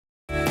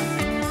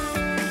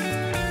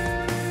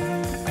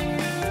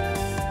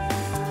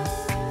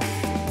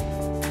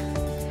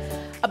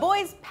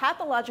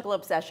pathological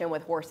obsession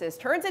with horses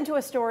turns into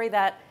a story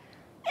that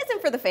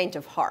isn't for the faint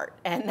of heart.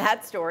 And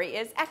that story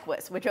is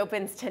Equus, which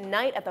opens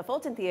tonight at the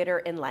Fulton Theater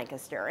in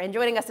Lancaster. And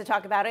joining us to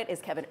talk about it is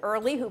Kevin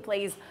Earley, who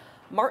plays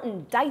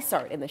Martin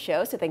Dysart in the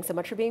show. So thanks so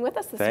much for being with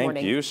us this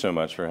morning. Thank you so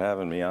much for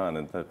having me on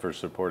and for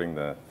supporting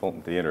the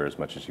Fulton Theater as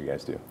much as you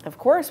guys do. Of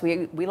course,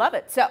 we love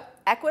it. So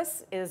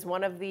Equus is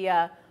one of the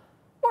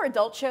more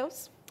adult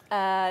shows.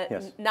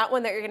 Yes. Not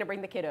one that you're going to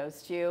bring the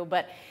kiddos to,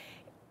 but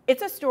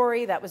it's a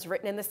story that was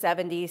written in the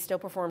 70s, still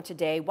performed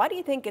today. Why do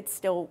you think it's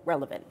still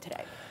relevant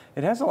today?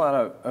 It has a lot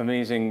of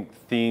amazing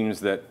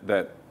themes that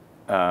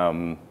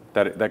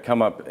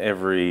come up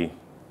every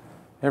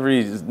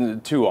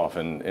too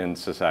often in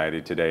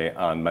society today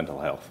on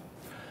mental health,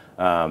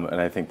 and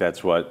I think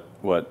that's what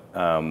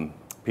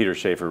Peter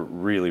Schaefer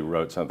really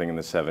wrote something in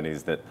the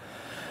 70s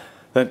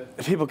that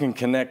people can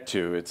connect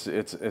to.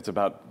 It's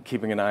about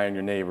keeping an eye on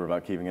your neighbor,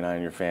 about keeping an eye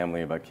on your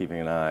family, about keeping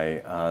an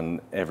eye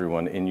on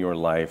everyone in your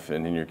life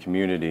and in your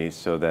community,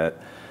 so that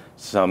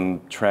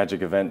some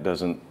tragic event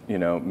doesn't,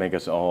 make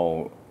us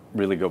all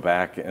really go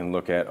back and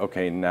look at,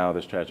 okay, now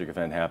this tragic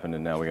event happened,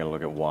 and now we got to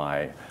look at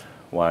why.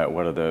 What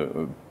are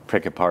the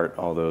pick apart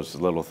all those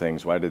little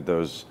things? Why did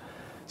those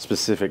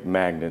specific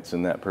magnets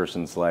in that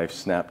person's life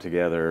snap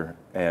together,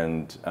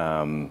 and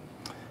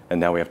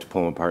now we have to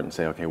pull them apart and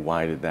say, okay,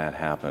 why did that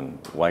happen?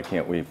 Why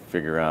can't we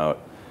figure out,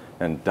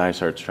 and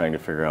Dysart's trying to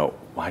figure out,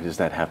 why does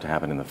that have to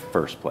happen in the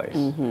first place?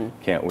 Mm-hmm.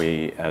 Can't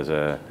we, as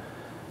a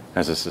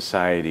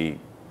society,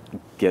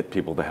 get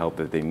people the help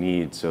that they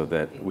need so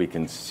that we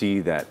can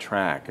see that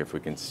track? If we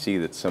can see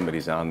that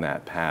somebody's on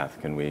that path,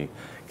 can we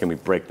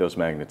break those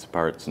magnets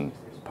apart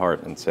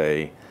and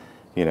say,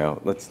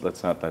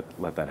 let's not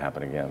let that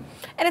happen again?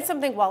 And it's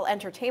something, while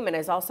entertainment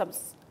is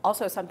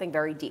also something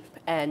very deep,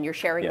 and you're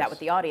sharing Yes. that with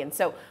the audience.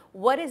 So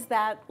what is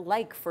that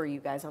like for you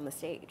guys on the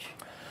stage?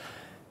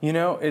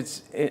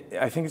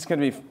 I think it's going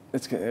to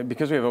be,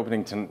 because we have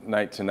opening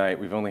tonight,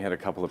 we've only had a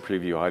couple of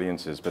preview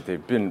audiences, but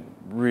they've been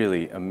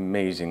really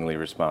amazingly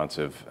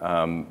responsive,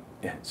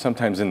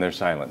 sometimes in their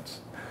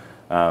silence,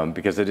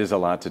 because it is a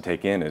lot to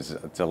take in,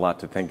 it's a lot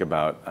to think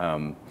about,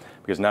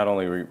 because not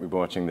only are we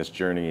watching this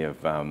journey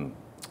of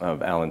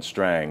Alan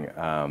Strang,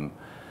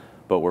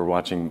 but we're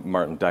watching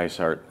Martin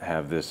Dysart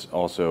have this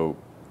also,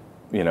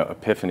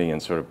 epiphany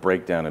and sort of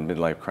breakdown and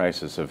midlife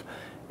crisis of,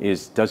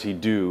 does he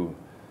do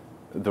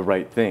the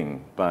right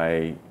thing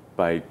by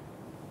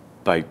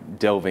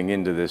delving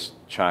into this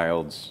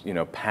child's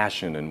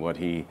passion, and what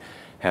he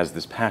has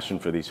this passion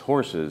for these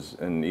horses,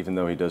 and even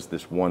though he does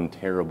this one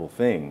terrible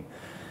thing,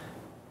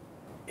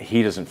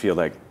 he doesn't feel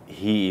like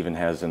he even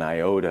has an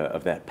iota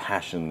of that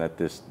passion that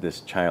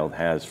this child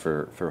has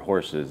for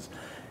horses,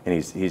 and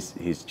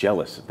he's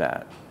jealous of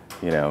that,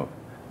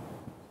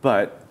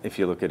 But if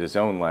you look at his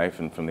own life,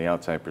 and from the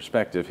outside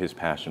perspective, his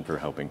passion for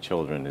helping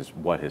children is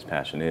what his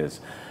passion is.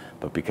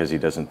 But because he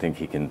doesn't think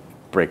he can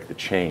break the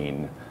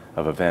chain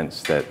of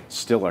events that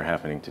still are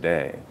happening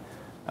today,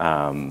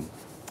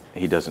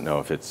 he doesn't know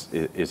if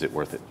is it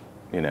worth it,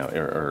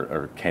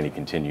 or can he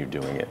continue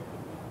doing it?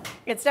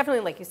 It's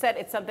definitely, like you said,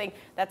 it's something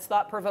that's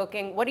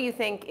thought-provoking. What do you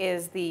think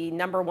is the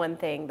 #1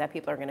 thing that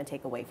people are going to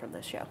take away from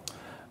this show?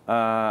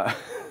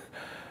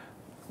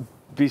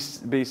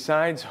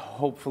 Besides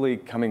hopefully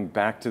coming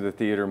back to the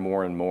theater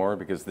more and more,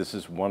 because this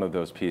is one of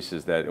those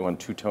pieces that won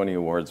 2 Tony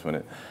Awards when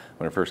it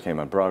first came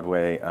on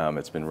Broadway.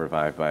 It's been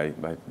revived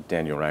by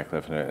Daniel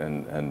Radcliffe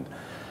and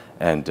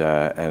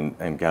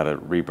got a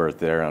rebirth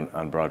there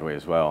on Broadway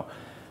as well.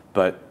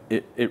 But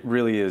it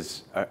really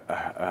is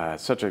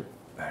such a,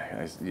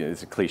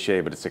 it's a cliche,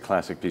 but it's a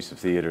classic piece of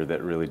theater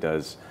that really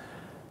does.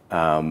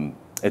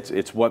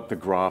 It's what the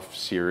Groff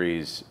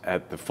series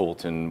at the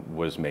Fulton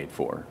was made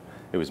for.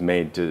 It was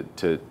made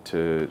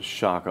to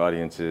shock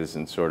audiences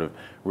and sort of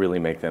really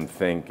make them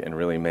think and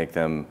really make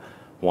them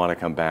want to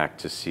come back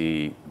to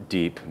see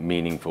deep,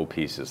 meaningful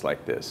pieces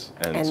like this.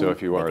 And so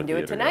if you are a theater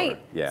goer, tonight.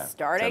 yeah,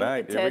 starting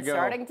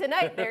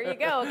tonight. There you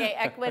go. Okay,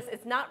 Equus.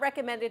 It's not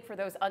recommended for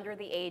those under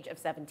the age of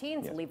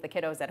 17, so Yes. leave the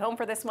kiddos at home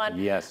for this one.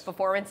 Yes.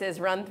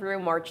 Performances run through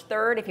March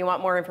 3rd. If you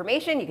want more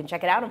information, you can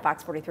check it out on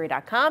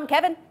fox43.com.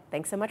 Kevin,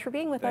 thanks so much for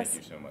being with us.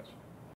 Thank you so much.